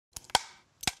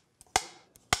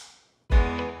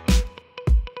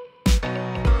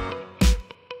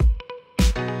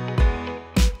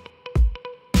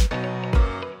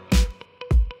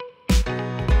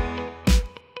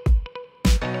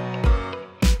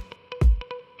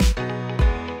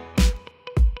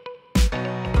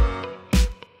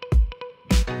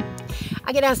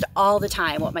I get asked all the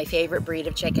time what my favorite breed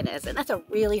of chicken is, and that's a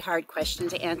really hard question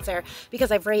to answer because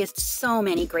I've raised so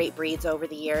many great breeds over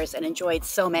the years and enjoyed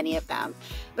so many of them.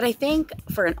 But I think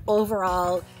for an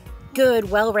overall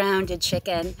good, well-rounded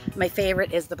chicken, my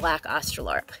favorite is the black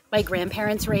Australorp. My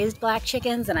grandparents raised black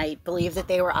chickens, and I believe that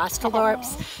they were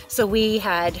Australorps. So we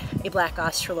had a black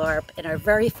Australorp in our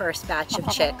very first batch of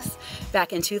chicks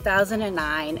back in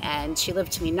 2009, and she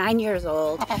lived to be 9 years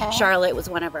old. Charlotte was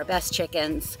one of our best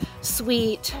chickens.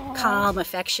 Sweet, calm,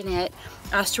 affectionate.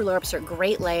 Australorps are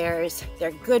great layers.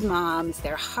 They're good moms.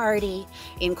 They're hardy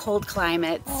in cold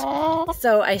climates.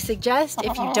 So I suggest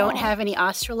if you don't have any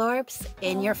Australorps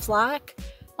in your flock,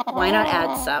 why not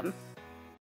add some?